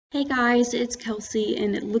Hey guys, it's Kelsey,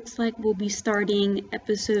 and it looks like we'll be starting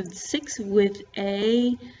episode 6 with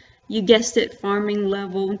you guessed it, farming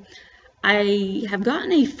level. I have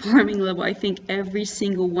gotten a farming level, I think, every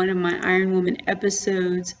single one of my Ironwoman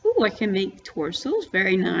episodes. Ooh, I can make torsos,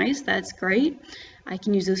 very nice, that's great. I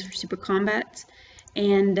can use those for super combats.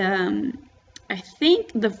 And I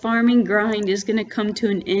think the farming grind is going to come to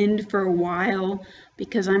an end for a while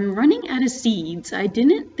because I'm running out of seeds. I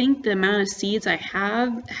didn't think the amount of seeds I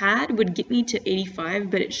had would get me to 85,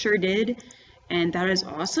 but it sure did, and that is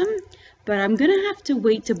awesome. But I'm going to have to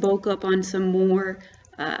wait to bulk up on some more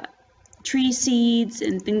tree seeds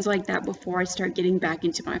and things like that before I start getting back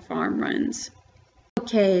into my farm runs.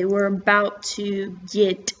 Okay, we're about to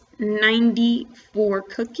get 94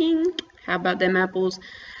 cooking. How about them apples?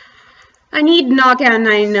 I need to knock out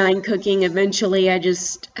 99 cooking eventually, I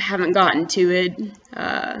just haven't gotten to it.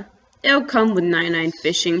 It'll come with 99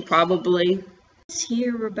 fishing probably.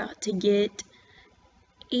 Here we're about to get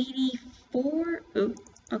 84. Oh,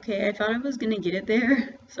 okay, I thought I was gonna get it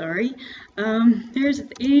there. Sorry. There's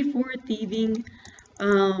 84 thieving.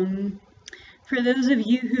 For those of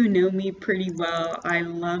you who know me pretty well, I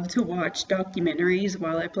love to watch documentaries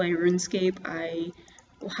while I play RuneScape. I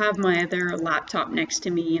will have my other laptop next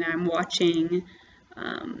to me and I'm watching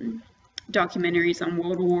documentaries on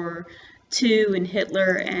World War II and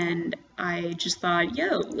Hitler, and I just thought,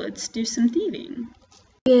 yo, let's do some thieving.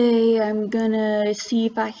 Okay, I'm gonna see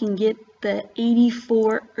if I can get the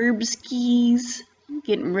 84 herb skis. I'm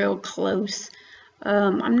getting real close.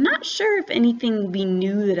 I'm not sure if anything will be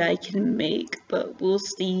new that I can make, but we'll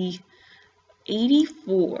see.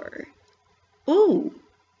 84. Ooh,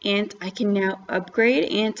 and I can now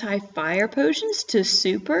upgrade anti-fire potions to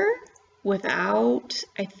super without,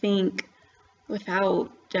 I think, oh,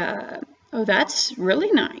 that's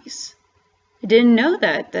really nice. I didn't know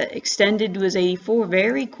that. The extended was 84.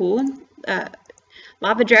 Very cool.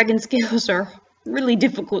 Lava dragon scales are really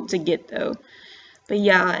difficult to get though. But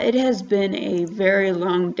yeah, it has been a very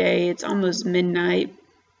long day. It's almost midnight.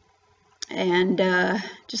 And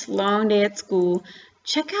just a long day at school.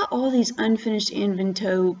 Check out all these unfinished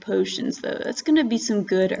inventory potions though. That's going to be some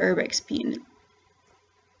good herb XP.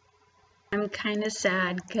 I'm kind of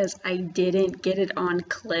sad because I didn't get it on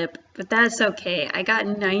clip, but that's okay. I got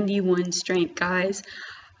 91 strength, guys.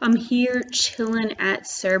 I'm here chilling at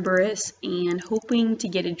Cerberus and hoping to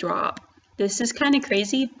get a drop. This is kind of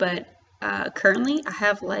crazy, but currently I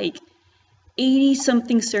have like 80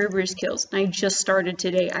 something Cerberus kills and I just started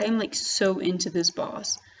today. I am like so into this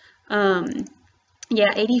boss.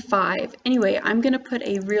 Yeah, 85. Anyway, I'm gonna put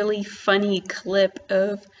a really funny clip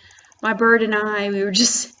of my bird and I. We were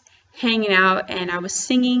just hanging out and I was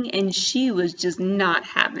singing and she was just not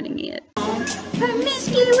having it.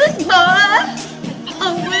 Promiscuous boy,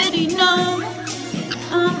 already know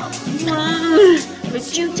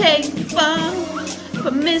what you take for.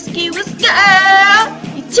 Promiscuous girl,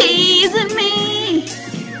 you teasing me,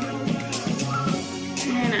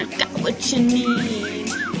 and I got what you need.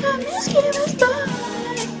 Promiscuous boy.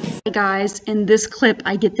 Hey guys, in this clip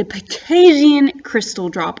I get the PEGASIAN crystal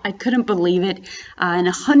drop. I couldn't believe it. And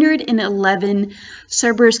 111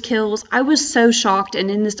 Cerberus kills. I was so shocked,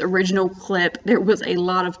 and in this original clip there was a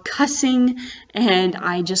lot of cussing and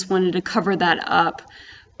I just wanted to cover that up.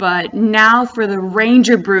 But now for the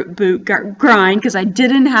ranger boot grind, because I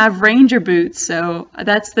didn't have ranger boots, so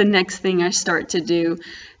that's the next thing I start to do.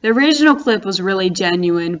 The original clip was really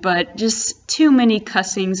genuine, but just too many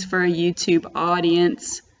cussings for a YouTube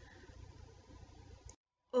audience.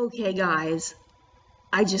 Okay guys,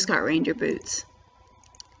 I just got ranger boots.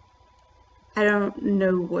 I don't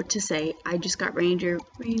know what to say. I just got ranger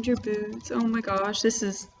boots. Oh my gosh, this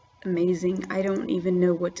is amazing. I don't even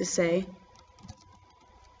know what to say.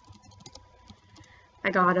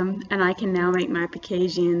 I got them, and I can now make my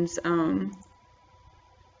PEGASIANs.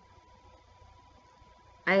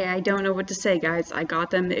 I don't know what to say, guys. I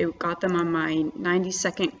got them. It got them on my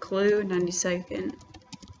 90-second clue. 90-second.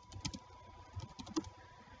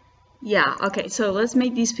 Yeah, okay, so let's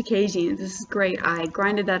make these PEGASIANs. This is great. I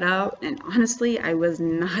grinded that out, and honestly, I was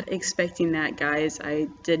not expecting that, guys. I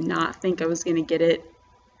did not think I was going to get it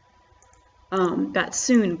that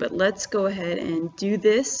soon, but let's go ahead and do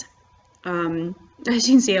this. As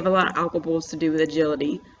you can see, I have a lot of alcohols to do with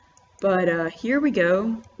agility. But here we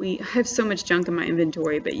go. I have so much junk in my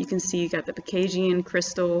inventory, but you can see you got the PEGASIAN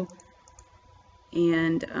crystal,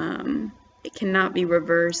 and it cannot be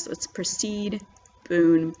reversed. Let's proceed.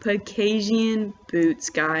 Boom. PEGASIAN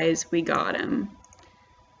boots, guys. We got him.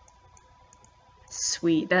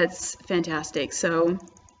 Sweet. That's fantastic. So,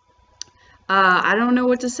 I don't know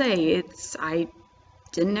what to say.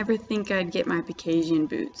 didn't ever think I'd get my PEGASIAN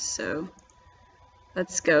boots, so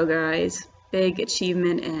let's go, guys. Big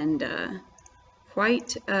achievement and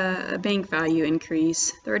quite a bank value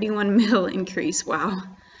increase. 31 mil increase, wow.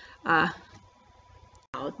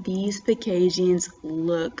 Wow, these PEGASIANs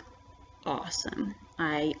look awesome.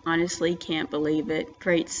 I honestly can't believe it.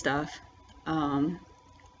 Great stuff.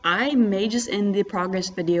 I may just end the progress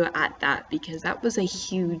video at that because that was a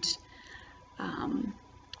huge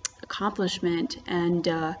accomplishment,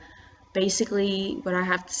 and basically what I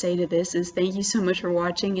have to say to this is thank you so much for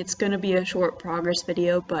watching. It's going to be a short progress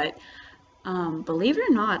video, but believe it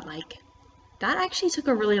or not, like, that actually took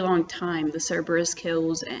a really long time, the Cerberus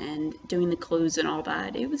kills and doing the clues and all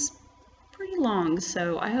that. It was pretty long,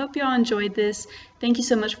 so I hope y'all enjoyed this. Thank you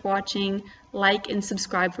so much for watching. Like and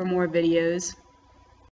subscribe for more videos.